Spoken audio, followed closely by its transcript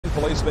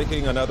Police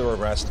making another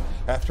arrest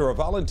after a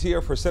volunteer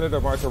for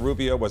Senator Marco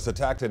Rubio was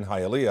attacked in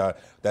Hialeah.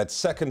 That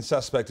second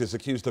suspect is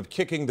accused of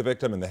kicking the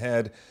victim in the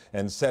head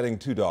and setting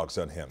two dogs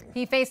on him.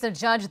 He faced a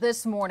judge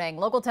this morning.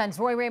 Local 10's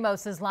Roy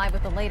Ramos is live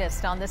with the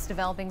latest on this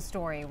developing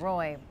story.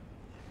 Roy.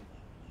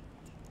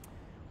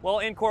 Well,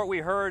 in court, we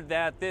heard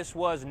that this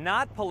was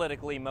not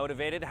politically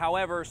motivated.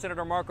 However,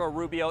 Senator Marco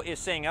Rubio is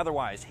saying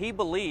otherwise. He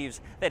believes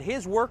that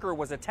his worker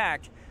was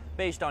attacked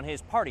based on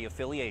his party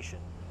affiliation.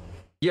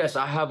 Yes,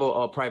 I have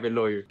a private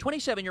lawyer.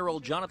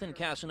 27-year-old Jonathan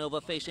Casanova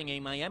facing a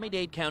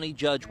Miami-Dade County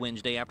judge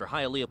Wednesday after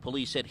Hialeah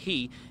police said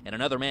he and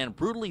another man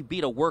brutally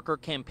beat a worker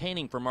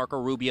campaigning for Marco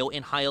Rubio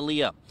in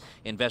Hialeah.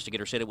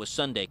 Investigators said it was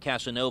Sunday.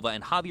 Casanova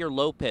and Javier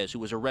Lopez, who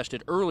was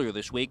arrested earlier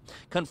this week,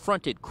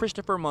 confronted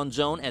Christopher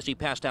Monzon as he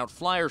passed out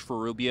flyers for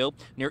Rubio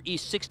near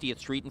East 60th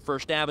Street and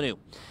 1st Avenue.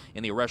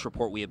 In the arrest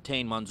report we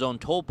obtained, Monzon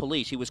told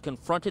police he was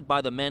confronted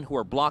by the men who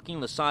were blocking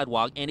the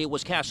sidewalk, and it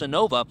was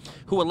Casanova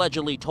who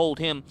allegedly told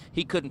him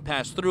he couldn't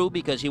pass through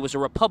because he was a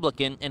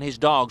Republican and his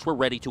dogs were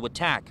ready to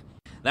attack.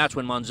 That's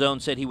when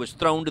Monzon said he was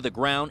thrown to the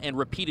ground and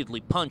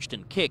repeatedly punched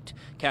and kicked.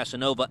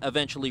 Casanova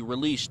eventually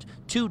released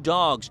two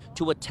dogs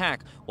to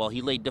attack while he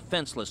lay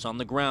defenseless on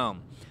the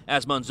ground.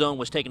 As Monzon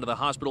was taken to the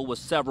hospital with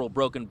several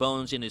broken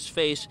bones in his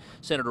face,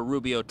 Senator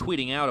Rubio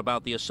tweeting out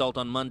about the assault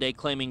on Monday,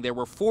 claiming there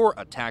were 4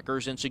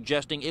 attackers and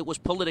suggesting it was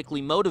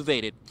politically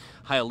motivated.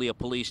 Hialeah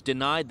police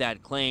denied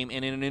that claim,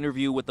 and in an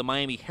interview with the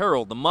Miami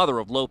Herald, the mother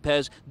of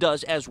Lopez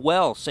does as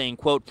well, saying,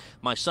 quote,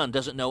 "My son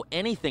doesn't know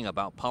anything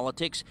about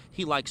politics.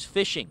 He likes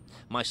fishing.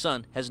 My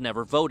son has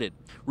never voted."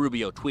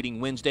 Rubio tweeting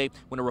Wednesday,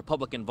 when a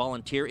Republican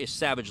volunteer is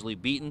savagely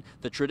beaten,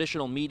 the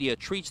traditional media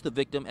treats the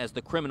victim as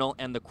the criminal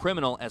and the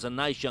criminal as a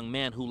nice young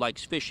man who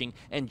likes fishing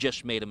and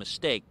just made a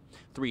mistake.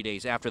 3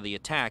 days after the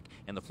attack,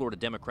 and the Florida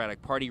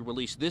Democratic Party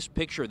released this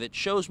picture that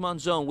shows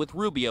Monzon with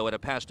Rubio at a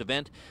past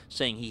event,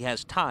 saying he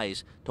has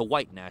ties to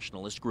white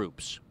nationalist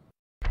groups.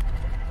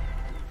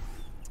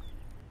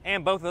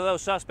 And both of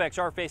those suspects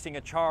are facing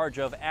a charge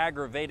of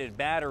aggravated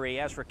battery.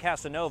 As for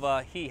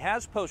Casanova, he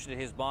has posted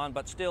his bond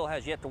but still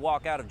has yet to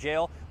walk out of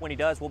jail. When he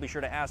does, we'll be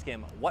sure to ask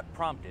him what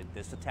prompted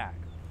this attack.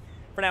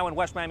 For now, in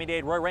West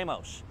Miami-Dade, Roy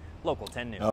Ramos, Local 10 News.